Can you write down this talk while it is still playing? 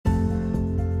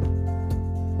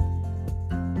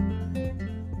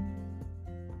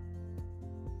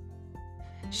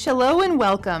Hello and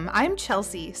welcome. I'm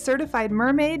Chelsea, certified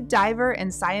mermaid, diver,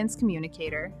 and science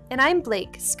communicator. And I'm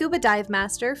Blake, scuba dive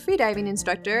master, freediving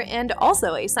instructor, and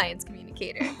also a science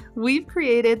communicator. We've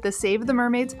created the Save the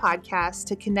Mermaids podcast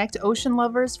to connect ocean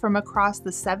lovers from across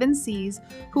the 7 seas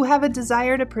who have a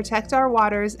desire to protect our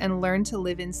waters and learn to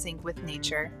live in sync with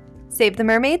nature. Save the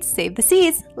mermaids, save the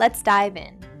seas. Let's dive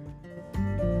in.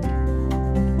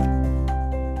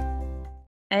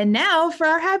 And now for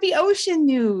our happy ocean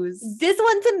news. This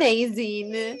one's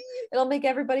amazing. It'll make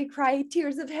everybody cry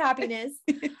tears of happiness.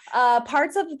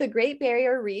 Parts of the Great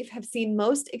Barrier Reef have seen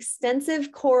most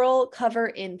extensive coral cover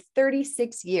in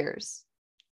 36 years.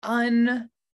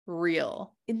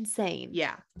 Unreal. Insane.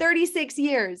 Yeah. 36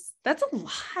 years. That's a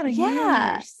lot of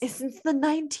years. years. Since the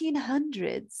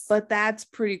 1900s. But that's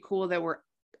pretty cool that we're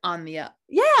on the up.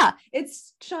 Yeah.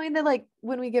 It's showing that, like,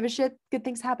 when we give a shit, good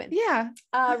things happen. Yeah.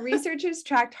 Researchers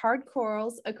tracked hard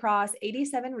corals across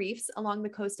 87 reefs along the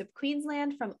coast of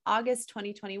Queensland from August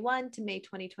 2021 to May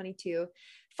 2022,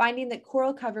 finding that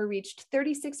coral cover reached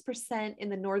 36% in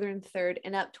the northern third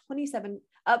and up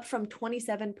from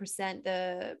 27%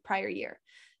 the prior year.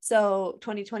 So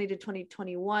 2020 to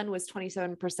 2021 was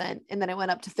 27%, and then it went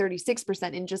up to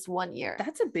 36% in just 1 year.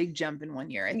 That's a big jump in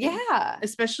 1 year, I think. Yeah.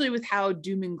 Especially with how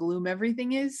doom and gloom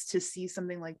everything is, to see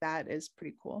something like that is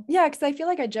pretty cool. Yeah, because I feel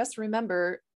like I just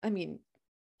remember, I mean,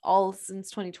 all since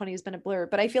 2020 has been a blur,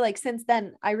 but I feel like since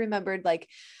then I remembered, like,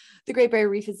 the Great Barrier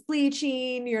Reef is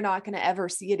bleaching. You're not going to ever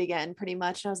see it again, pretty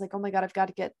much. And I was like, oh my God, I've got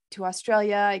to get to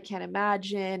Australia. I can't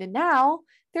imagine. And now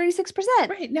 36%.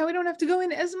 Right. Now we don't have to go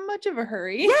in as much of a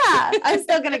hurry. Yeah. I'm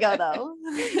still going to go though.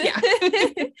 Yeah.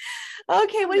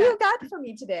 Okay. What do you got for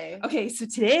me today? Okay. So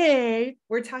today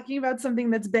we're talking about something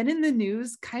that's been in the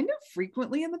news kind of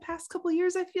frequently in the past couple of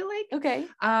years, I feel like. Okay.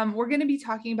 We're going to be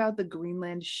talking about the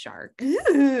Greenland shark.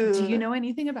 Ooh. Do you know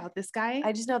anything about this guy?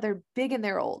 I just know they're big and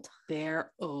they're old. They're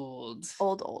old.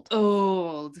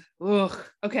 Old. Ugh.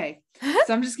 Okay.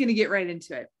 So I'm just going to get right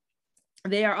into it.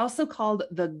 They are also called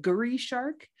the Guri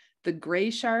shark, the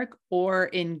gray shark, or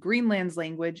in Greenland's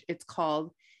language, it's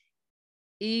called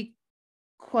Iqalusak.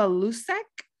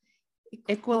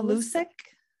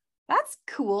 That's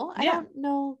cool. I Yeah. don't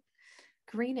know.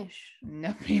 Greenish.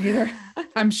 No, me neither.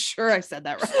 I'm sure I said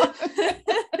that wrong.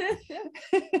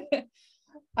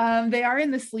 They are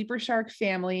in the sleeper shark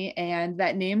family, and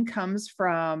that name comes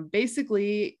from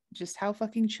basically just how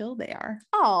fucking chill they are.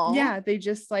 Oh, Yeah, they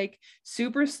just like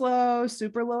super slow,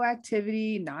 super low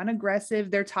activity, non-aggressive.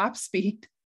 Their top speed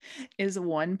is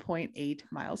 1.8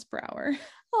 miles per hour.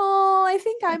 Oh, I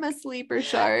think I'm a sleeper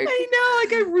shark. I know,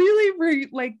 like I really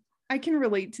like I can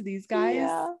relate to these guys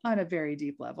on a very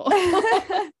deep level.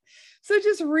 So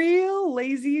just real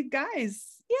lazy guys.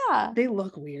 Yeah. They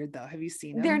look weird though. Have you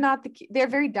seen them? They're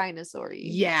very dinosaur-y.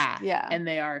 Yeah. Yeah. And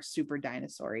they are super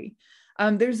dinosaur-y.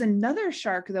 There's another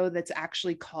shark though that's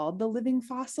actually called the living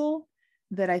fossil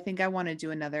that I think I want to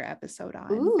do another episode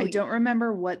on. Ooh. I don't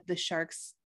remember what the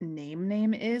shark's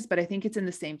name is, but I think it's in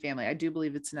the same family. I do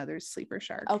believe it's another sleeper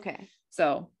shark. Okay.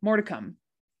 So more to come.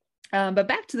 But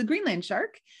back to the Greenland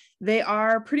shark. They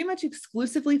are pretty much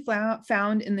exclusively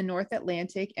found in the North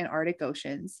Atlantic and Arctic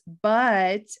oceans.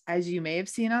 But as you may have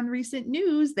seen on recent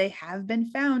news, they have been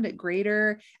found at great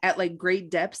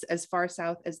depths as far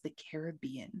south as the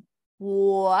Caribbean.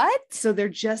 What? So they're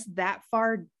just that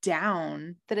far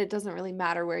down that it doesn't really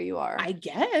matter where you are. I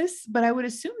guess, but I would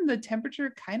assume the temperature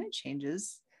kind of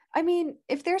changes. I mean,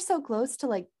 if they're so close to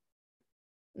like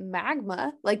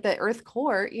magma, like the earth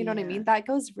core, you know what I mean? That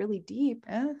goes really deep.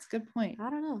 Yeah, that's a good point. I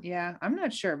don't know. Yeah, I'm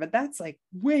not sure, but that's like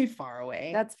way far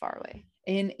away. That's far away.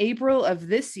 In April of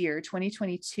this year,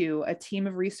 2022, a team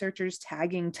of researchers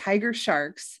tagging tiger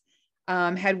sharks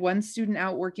had one student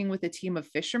out working with a team of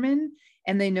fishermen,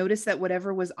 and they noticed that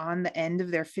whatever was on the end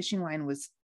of their fishing line was,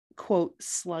 quote,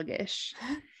 sluggish.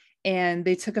 And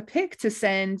they took a pic to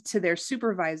send to their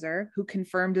supervisor, who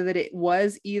confirmed that it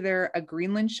was either a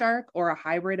Greenland shark or a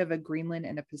hybrid of a Greenland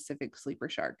and a Pacific sleeper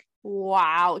shark.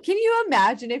 Wow. Can you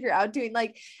imagine if you're out doing,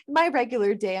 like, my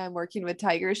regular day, I'm working with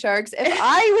tiger sharks. If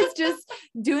I was just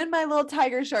doing my little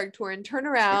tiger shark tour and turn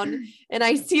around and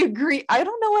I see a green, I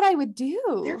don't know what I would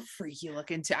do. They're freaky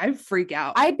looking too. I'd freak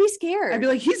out. I'd be scared. I'd be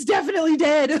like, he's definitely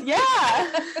dead.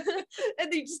 Yeah.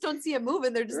 And they just don't see him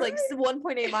moving. They're just like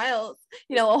 1.8 miles,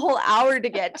 a whole hour to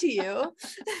get to you.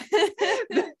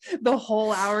 The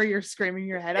whole hour you're screaming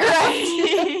your head off.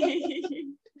 Right.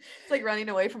 It's like running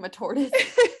away from a tortoise.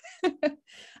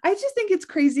 I just think it's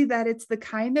crazy that it's the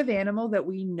kind of animal that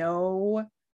we know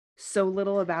so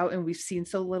little about and we've seen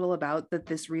so little about, that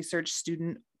this research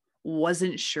student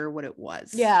wasn't sure what it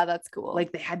was. Yeah, that's cool.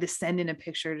 Like they had to send in a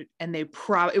picture and it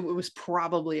was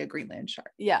probably a Greenland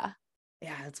shark. Yeah.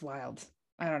 Yeah, it's wild.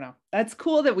 I don't know. That's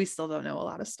cool that we still don't know a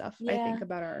lot of stuff, I Yeah. think,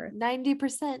 about our Earth.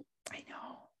 90%. I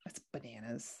know. That's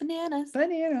bananas. Bananas.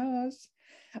 Bananas.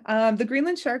 The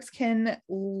Greenland sharks can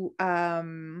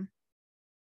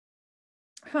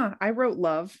I wrote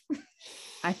love.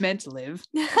 I meant live.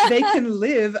 They can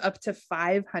live up to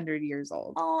 500 years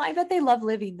old. Oh, I bet they love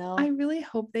living though. I really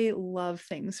hope they love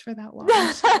things for that long.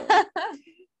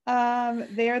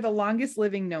 They are the longest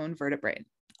living known vertebrate.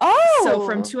 Oh, So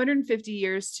from 250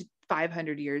 years to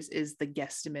 500 years is the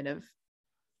guesstimate of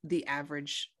the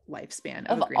average lifespan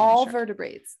of a Greenland all shark.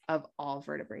 vertebrates, Of all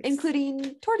vertebrates,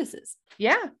 including tortoises.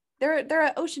 Yeah. They're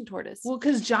an ocean tortoise. Well,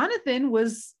 because Jonathan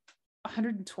was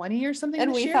 120 or something. And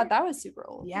this we year. thought that was super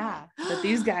old. Yeah. But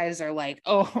these guys are like,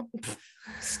 oh,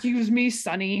 excuse me,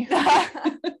 Sonny.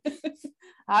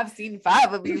 I've seen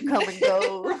 5 of you come and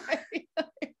go. Right?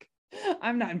 Like,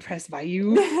 I'm not impressed by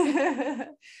you.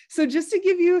 So just to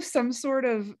give you some sort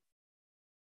of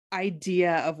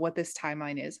idea of what this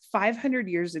timeline is, 500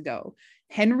 years ago,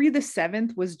 Henry VII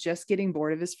was just getting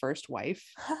bored of his first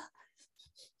wife.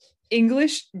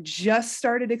 English just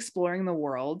started exploring the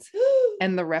world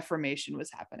and the Reformation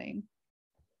was happening.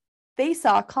 They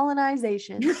saw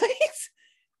colonization. Right?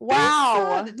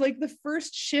 Wow. Like the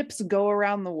first ships go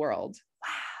around the world.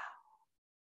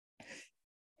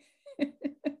 Wow.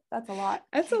 That's a lot.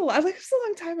 That's a lot. Like it's a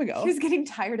long time ago. He was getting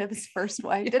tired of his first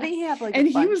wife. Yeah. Didn't he have like and a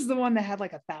he was the one that had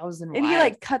like 1,000 wives. and he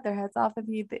like cut their heads off if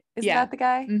he is Yeah. that the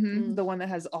guy? Mm-hmm. The one that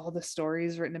has all the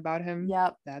stories written about him.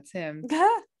 Yep. That's him.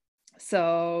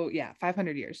 So yeah,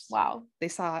 500 years. Wow. They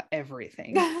saw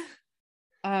everything.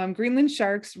 Greenland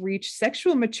sharks reach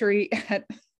sexual maturity at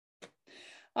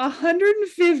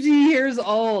 150 years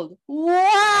old.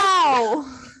 Wow.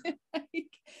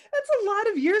 That's a lot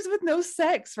of years with no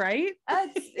sex, right?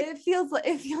 It feels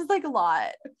like a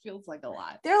lot. It feels like a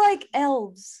lot. They're like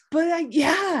elves. But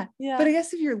yeah. Yeah. But I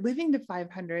guess if you're living to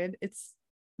 500, it's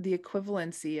the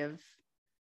equivalency of,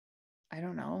 I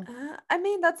don't know. I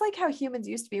mean, that's like how humans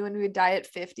used to be when we would die at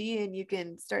 50 and you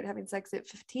can start having sex at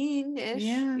 15-ish.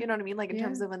 Yeah. You know what I mean? Like in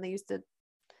terms of when they used to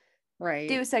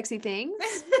do sexy things.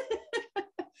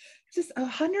 Just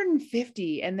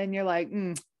 150. And then you're like,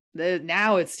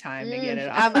 now it's time to get it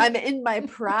off. I'm in my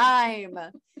prime.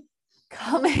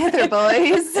 Come hither,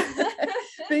 boys.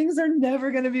 Things are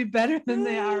never going to be better than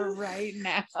they are right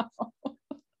now.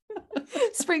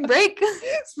 Spring break.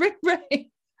 Spring break.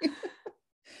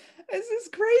 This is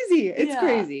crazy. It's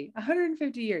crazy.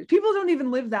 150 years. People don't even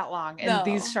live that long. And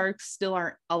these sharks still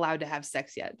aren't allowed to have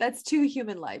sex yet. That's 2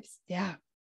 human lives. Yeah.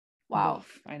 Wow.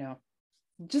 Oof, I know.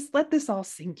 Just let this all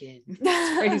sink in.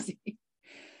 It's crazy.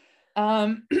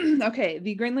 Okay.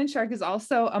 The Greenland shark is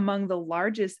also among the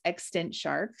largest extant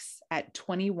sharks at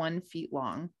 21 feet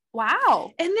long.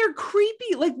 Wow. And they're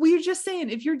creepy. Like we were just saying,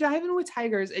 if you're diving with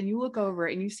tigers and you look over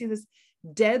and you see this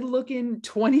dead looking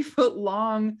 20-foot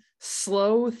long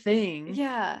slow thing.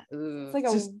 Yeah. Ugh, it's like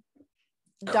a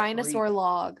dinosaur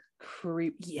log.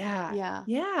 Creep. Yeah. Yeah.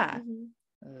 Yeah.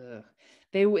 Mm-hmm.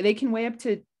 They can weigh up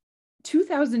to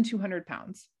 2,200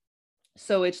 pounds.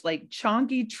 So it's like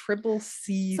chonky triple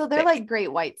C. So they're thick. like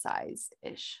great white size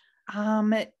ish.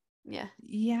 Yeah.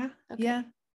 Yeah. Okay. Yeah.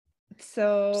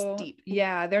 So Just deep.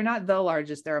 Yeah, they're not the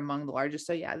largest. They're among the largest.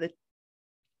 So yeah,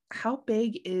 how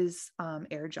big is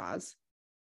air jaws?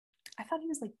 I thought he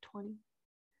was like 20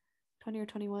 or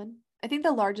 21. I think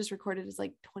the largest recorded is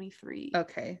like 23.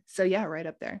 Okay. So yeah, right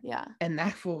up there. Yeah. And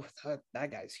that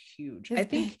guy's huge. He's I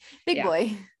think big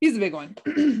boy. He's a big one.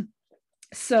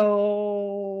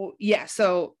 So yeah,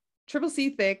 so triple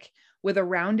C thick with a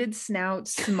rounded snout,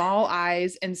 small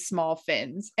eyes, and small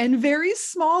fins, and very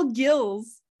small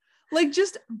gills, like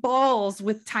just balls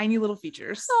with tiny little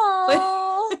features.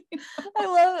 Oh,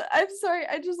 I'm sorry.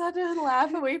 I just had to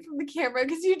laugh away from the camera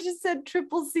because you just said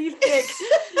triple C thick,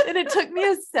 and it took me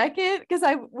a second because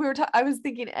I was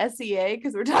thinking SEA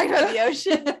because we're talking about the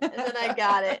ocean, and then I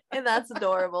got it, and that's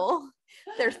adorable.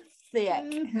 They're thick.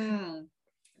 Mm-hmm.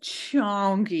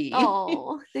 Chonky.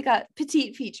 Oh, they got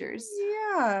petite features.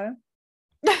 Yeah.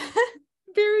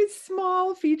 Very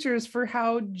small features for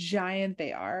how giant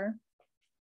they are.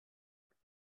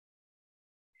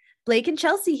 Blake and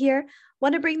Chelsea here.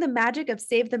 Want to bring the magic of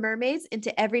Save the Mermaids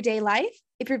into everyday life?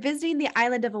 If you're visiting the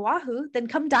island of Oahu, then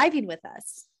come diving with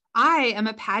us. I am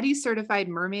a PADI certified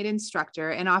mermaid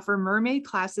instructor and offer mermaid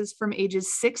classes from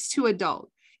ages 6 to adult.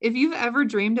 If you've ever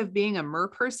dreamed of being a mer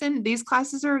person, these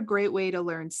classes are a great way to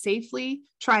learn safely,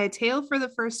 try a tail for the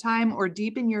first time, or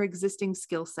deepen your existing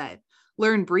skill set.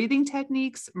 Learn breathing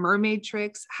techniques, mermaid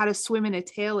tricks, how to swim in a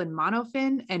tail and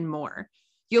monofin, and more.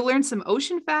 You'll learn some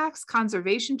ocean facts,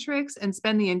 conservation tricks, and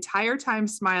spend the entire time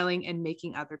smiling and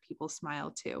making other people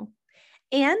smile too.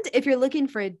 And if you're looking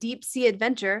for a deep sea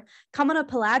adventure, come on a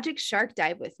pelagic shark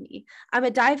dive with me. I'm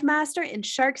a dive master and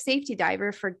shark safety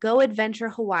diver for Go Adventure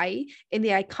Hawaii in the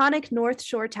iconic North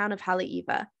Shore town of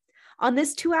Haleiwa. On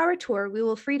this 2-hour tour, we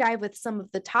will free dive with some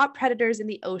of the top predators in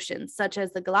the ocean, such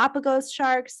as the Galapagos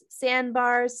sharks,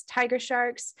 sandbars, tiger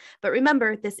sharks. But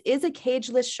remember, this is a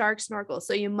cageless shark snorkel,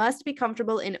 so you must be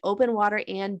comfortable in open water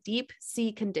and deep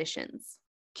sea conditions.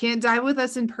 Can't dive with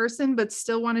us in person, but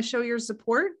still want to show your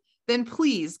support? Then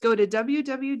please go to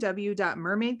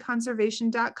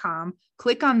www.mermaidconservation.com,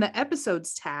 click on the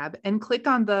episodes tab, and click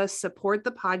on the support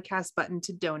the podcast button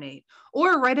to donate,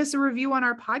 or write us a review on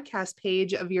our podcast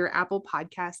page of your Apple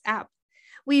Podcast app.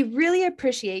 We really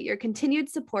appreciate your continued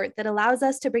support that allows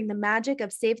us to bring the magic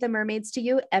of Save the Mermaids to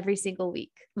you every single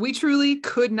week. We truly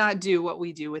could not do what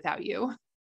we do without you.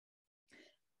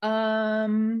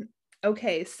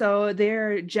 Okay, so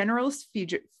they're generalist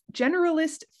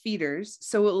feeders,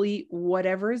 so it'll eat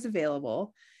whatever is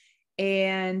available.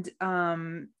 And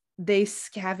they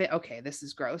scavenge. Okay, this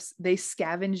is gross. They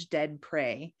scavenge dead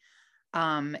prey.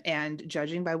 And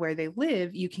judging by where they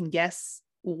live, you can guess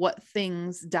what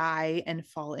things die and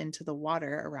fall into the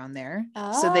water around there.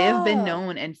 Oh. So they have been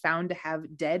known and found to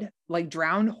have dead, like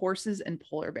drowned horses and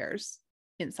polar bears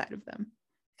inside of them.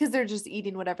 Because they're just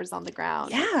eating whatever's on the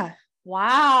ground. Yeah.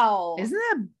 Wow. Isn't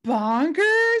that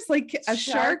bonkers? Like a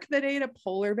shark that ate a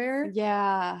polar bear?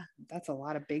 Yeah. That's a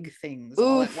lot of big things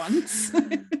all at once.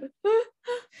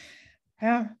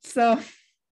 Yeah. So,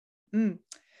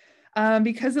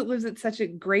 because it lives at such a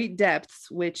great depths,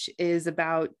 which is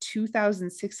about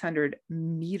 2,600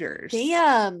 meters.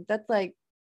 Damn. That's like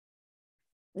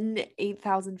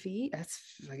 8,000 feet. That's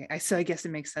like, so I guess it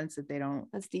makes sense that they don't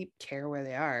That's deep. care where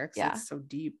they are. Yeah. It's so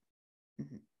deep.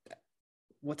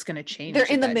 What's going to change? They're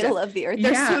in the middle of the earth.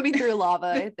 They're swimming through lava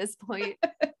at this point.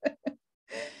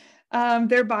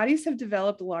 Their bodies have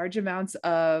developed large amounts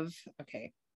of,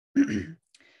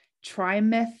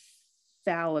 trimethylamine,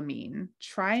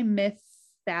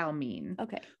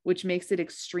 which makes it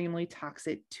extremely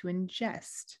toxic to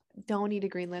ingest. Don't eat a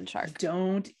Greenland shark.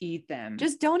 Don't eat them.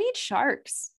 Just don't eat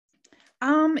sharks.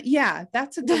 Yeah,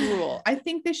 that's a good rule. I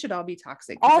think they should all be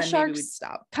toxic. All then sharks maybe we'd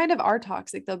stop. Kind of are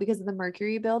toxic though, because of the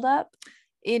mercury buildup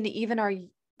in even our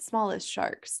smallest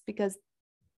sharks, because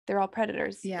they're all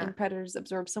predators. Yeah. And predators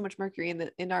absorb so much mercury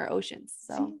in our oceans.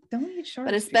 So see, don't eat sharks.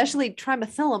 But especially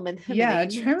trimethylamine. Yeah,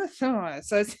 trimethylamine.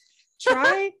 So it's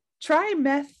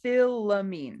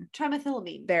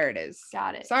trimethylamine. There it is.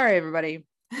 Got it. Sorry, everybody.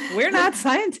 We're not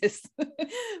scientists.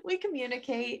 We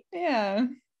communicate. Yeah.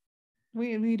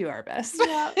 We do our best.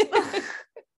 Yeah.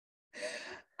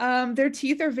 Their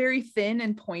teeth are very thin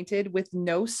and pointed with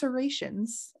no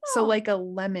serrations. Oh. So like a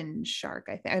lemon shark,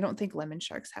 I don't think lemon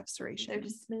sharks have serrations. They're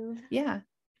just smooth. Yeah,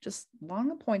 just long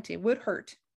and pointy. Would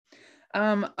hurt.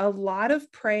 A lot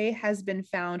of prey has been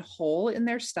found whole in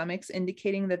their stomachs,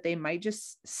 indicating that they might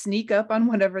just sneak up on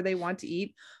whatever they want to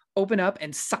eat, open up,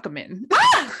 and suck them in.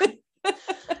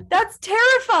 That's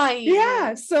terrifying.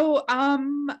 Yeah. So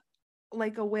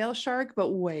like a whale shark, but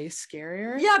way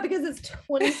scarier. Yeah, because it's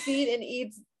 20 feet and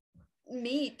eats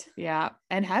meat. Yeah,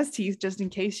 and has teeth just in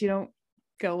case you don't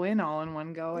go in all in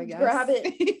one go, I guess. Grab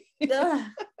it.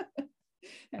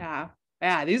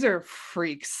 Yeah, these are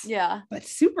freaks. Yeah, but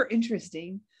super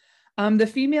interesting. The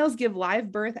females give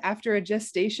live birth after a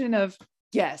gestation of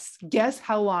guess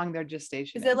how long their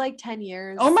gestation is. Is it like 10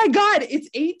 years? Oh my god, it's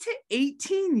 8 to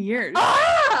 18 years.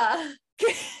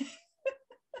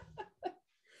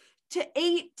 To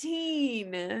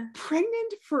 18.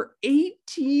 Pregnant for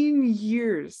 18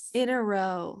 years in a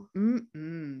row.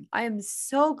 I am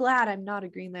so glad I'm not a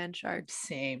Greenland shark.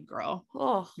 Same, girl.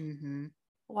 Oh,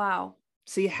 wow.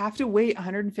 So you have to wait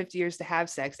 150 years to have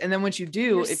sex, and then once you do,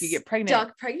 you're if you get pregnant,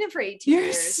 stuck pregnant for 18 you're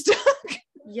years. Stuck.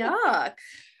 Yuck.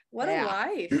 What a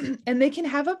life. And they can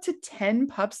have up to 10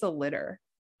 pups a litter.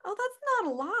 Oh, that's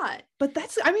not a lot. But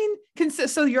that's, I mean,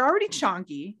 so you're already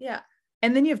chonky. Yeah.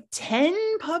 And then you have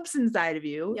 10 pups inside of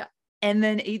you. Yeah. And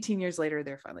then 18 years later,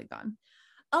 they're finally gone.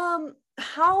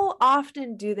 How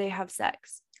often do they have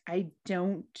sex? I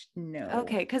don't know.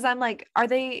 Okay. Because I'm like, are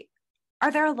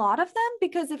there a lot of them?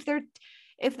 Because if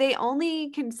they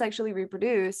only can sexually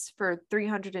reproduce for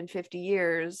 350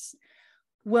 years.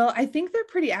 Well, I think they're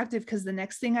pretty active, because the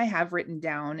next thing I have written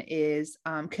down is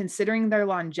considering their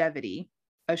longevity,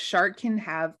 a shark can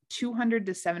have 200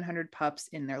 to 700 pups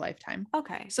in their lifetime.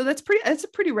 Okay. So that's a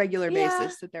pretty regular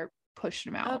basis that they're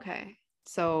pushing them out. Okay.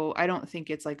 So I don't think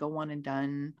it's like a one and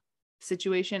done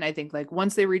situation. I think like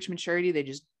once they reach maturity, they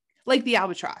just like the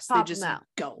albatross, Pop they just them out.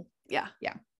 go. Yeah.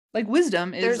 Like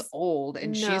Wisdom is There's old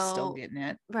and she's still no- getting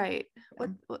it. Right. What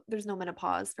there's no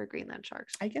menopause for Greenland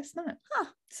sharks. I guess not. Huh.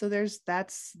 So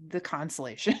that's the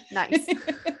consolation. Nice.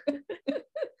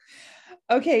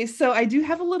 Okay, so I do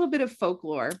have a little bit of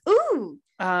folklore. Ooh.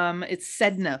 It's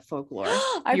Sedna folklore.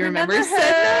 I You remember her. Sedna?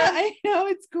 I know,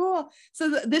 it's cool.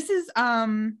 So this is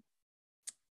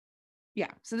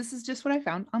so this is just what I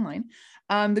found online.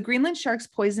 The Greenland shark's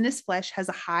poisonous flesh has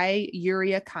a high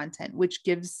urea content, which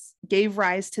gave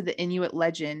rise to the Inuit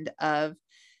legend of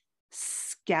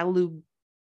Skalugsuak.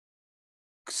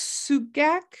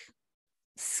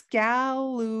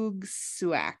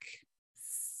 Skalugsuak.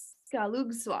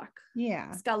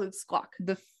 Yeah. Skalugsuak.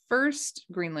 The first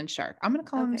Greenland shark. I'm going to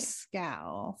call him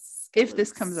Skal. If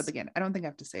this comes up again. I don't think I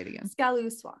have to say it again.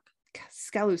 Skalugsuak.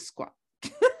 Skalugsuak.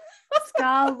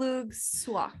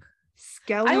 Skalugsuak.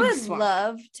 I would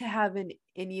love to have an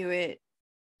Inuit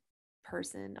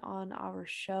person on our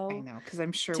show. I know, because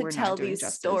I'm sure to we're tell not doing these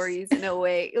justice. stories in a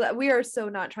way. We are so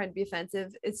not trying to be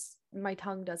offensive. It's my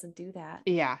tongue doesn't do that.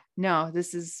 Yeah, no,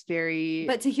 this is very.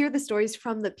 But to hear the stories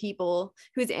from the people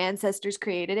whose ancestors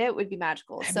created it would be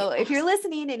magical. That'd So be if you're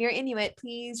listening and you're Inuit,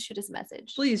 please shoot us a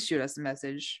message. Please shoot us a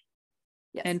message.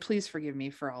 Yes. And please forgive me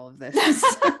for all of this.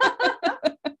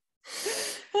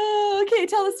 Okay,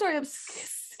 tell the story of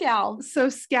Skal. So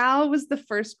Skal was the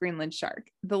first Greenland shark.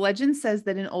 The legend says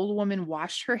that an old woman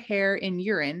washed her hair in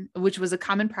urine, which was a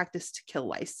common practice to kill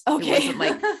lice. Okay. It wasn't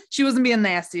like she wasn't being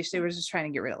nasty. She was just trying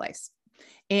to get rid of lice,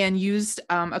 and used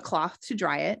a cloth to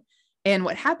dry it. And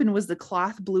what happened was the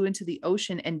cloth blew into the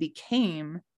ocean and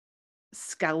became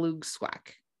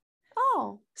Skalugsuak.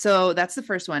 Oh. So that's the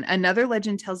first one. Another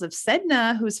legend tells of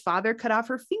Sedna, whose father cut off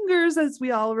her fingers, as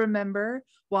we all remember,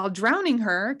 while drowning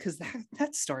her, because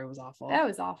that story was awful. That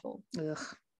was awful. Ugh.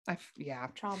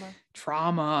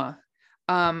 Trauma.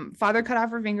 Father cut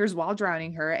off her fingers while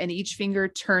drowning her, and each finger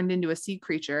turned into a sea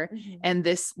creature. Mm-hmm. And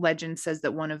this legend says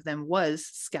that one of them was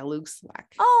Skalugsuak.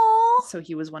 Oh. So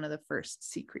he was one of the first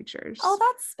sea creatures. Oh,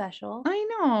 that's special. I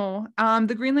know.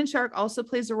 The Greenland shark also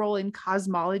plays a role in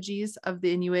cosmologies of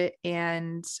the Inuit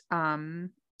and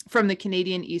from the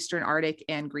Canadian Eastern Arctic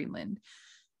and Greenland.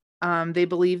 They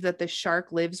believe that the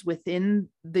shark lives within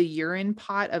the urine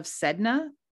pot of Sedna,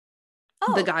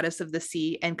 the goddess of the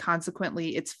sea, and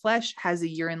consequently its flesh has a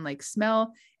urine-like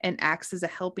smell and acts as a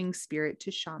helping spirit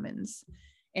to shamans.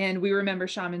 And we remember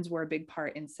shamans were a big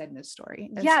part in Sedna's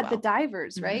story. Yeah, the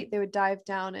divers, right? They would dive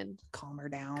down and calm her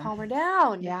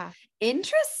down. Yeah.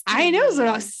 Interesting. I know.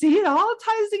 So see, it all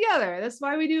ties together. That's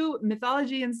why we do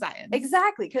mythology and science.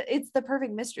 Exactly. Because it's the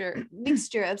perfect mixture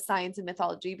of science and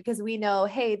mythology, because we know,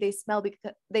 hey, they smell like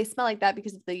that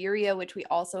because of the urea, which we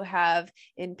also have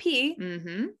in pee.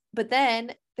 Mm-hmm. But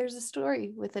then there's a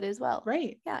story with it as well.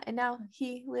 Right. Yeah. And now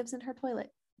he lives in her toilet.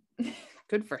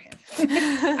 Good for him.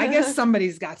 I guess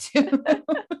somebody's got to.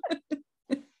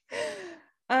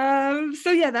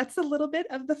 So yeah, that's a little bit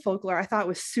of the folklore. I thought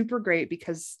was super great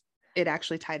because it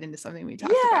actually tied into something we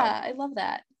talked about. Yeah, I love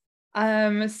that.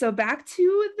 So back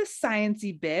to the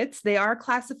sciencey bits. They are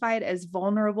classified as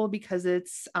vulnerable because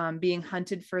it's being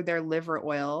hunted for their liver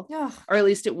oil, or at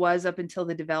least it was up until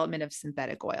the development of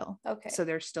synthetic oil. Okay. So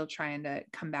they're still trying to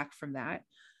come back from that.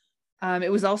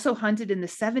 It was also hunted in the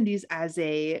 70s as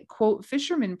a quote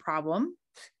fisherman problem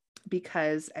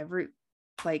because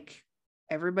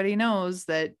everybody knows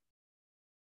that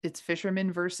it's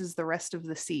fishermen versus the rest of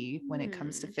the sea when it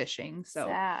comes to fishing. So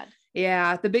sad.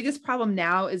 Yeah, the biggest problem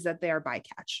now is that they are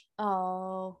bycatch.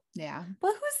 Oh yeah.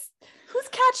 Well, who's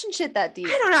catching shit that deep?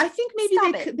 I don't know. I think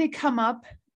maybe they come up,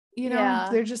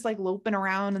 they're just like loping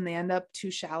around and they end up too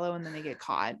shallow and then they get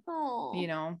caught.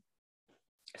 Oh.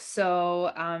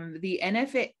 So the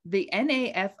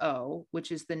NAFO,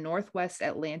 which is the Northwest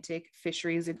Atlantic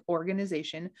Fisheries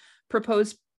Organization,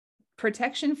 proposed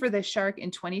protection for the shark in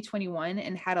 2021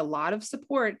 and had a lot of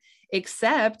support,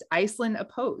 except Iceland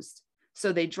opposed.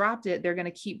 So they dropped it. They're going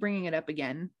to keep bringing it up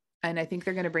again. And I think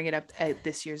they're going to bring it up at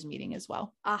this year's meeting as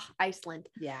well. Iceland.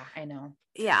 Yeah, I know.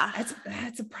 Yeah.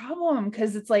 That's a problem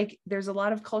because it's like there's a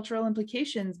lot of cultural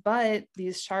implications, but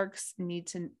these sharks need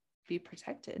to be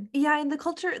protected. Yeah, and the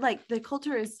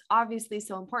culture is obviously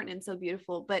so important and so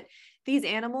beautiful, but these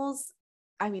animals,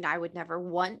 I mean, I would never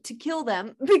want to kill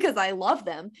them because I love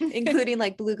them, including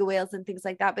like beluga whales and things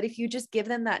like that. But if you just give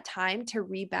them that time to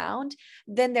rebound,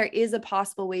 then there is a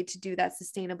possible way to do that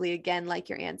sustainably again, like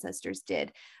your ancestors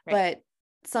did. Right. But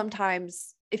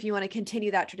sometimes if you want to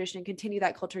continue that tradition, continue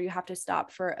that culture, you have to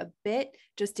stop for a bit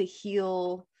just to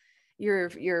heal your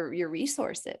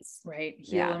resources. Right.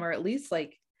 Heal them, or at least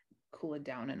like cool it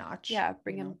down a notch. Yeah.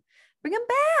 Bring Bring them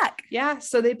back. Yeah.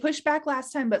 So they pushed back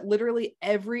last time, but literally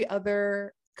every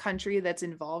other country that's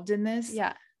involved in this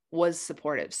was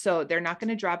supportive. So they're not going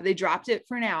to drop it. They dropped it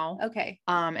for now. Okay.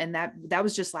 And that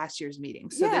was just last year's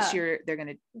meeting. So this year they're going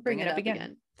to bring it up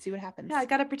again. See what happens. Yeah, I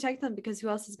got to protect them because who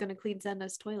else is going to clean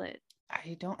Zenda's toilet?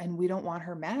 And we don't want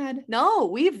her mad. No,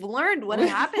 we've learned what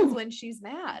happens when she's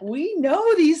mad. We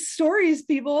know these stories,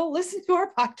 people. Listen to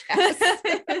our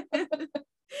podcast.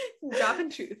 Dropping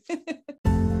truth.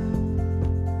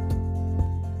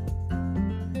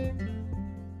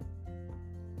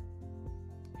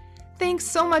 Thanks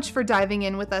so much for diving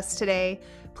in with us today.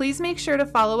 Please make sure to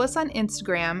follow us on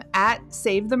Instagram at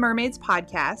Save the Mermaids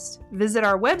Podcast. Visit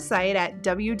our website at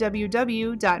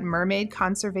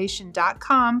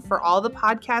www.mermaidconservation.com for all the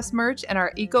podcast merch and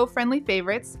our eco-friendly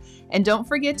favorites. And don't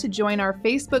forget to join our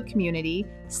Facebook community,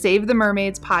 Save the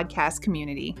Mermaids Podcast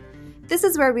Community. This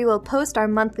is where we will post our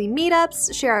monthly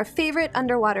meetups, share our favorite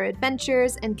underwater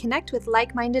adventures, and connect with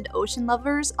like-minded ocean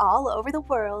lovers all over the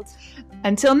world.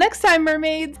 Until next time,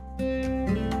 mermaids!